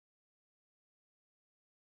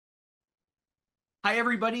Hi,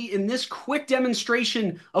 everybody. In this quick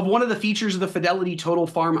demonstration of one of the features of the Fidelity Total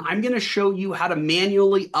Farm, I'm going to show you how to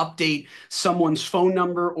manually update someone's phone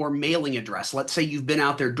number or mailing address. Let's say you've been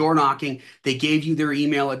out there door knocking, they gave you their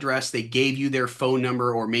email address, they gave you their phone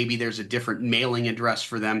number, or maybe there's a different mailing address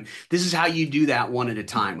for them. This is how you do that one at a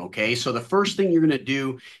time, okay? So the first thing you're going to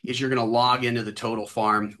do is you're going to log into the Total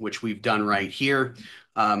Farm, which we've done right here.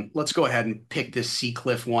 Let's go ahead and pick this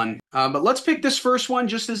Seacliff one. But let's pick this first one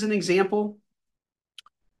just as an example.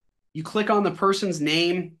 You click on the person's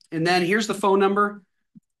name, and then here's the phone number.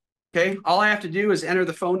 Okay, all I have to do is enter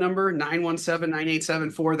the phone number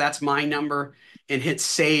 917-9874. That's my number, and hit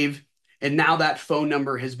save. And now that phone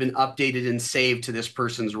number has been updated and saved to this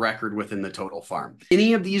person's record within the Total Farm.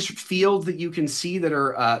 Any of these fields that you can see that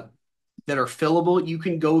are fillable, you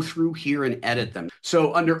can go through here and edit them.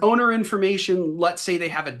 So under owner information, let's say they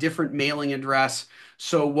have a different mailing address.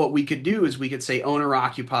 So what we could do is we could say owner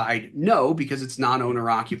occupied, no, because it's non-owner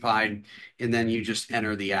occupied. And then you just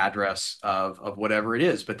enter the address of whatever it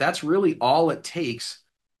is. But that's really all it takes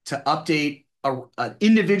to update an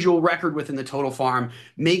individual record within the Total Farm.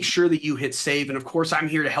 Make sure that you hit save. And of course, I'm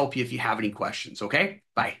here to help you if you have any questions. Okay,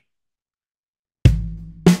 bye.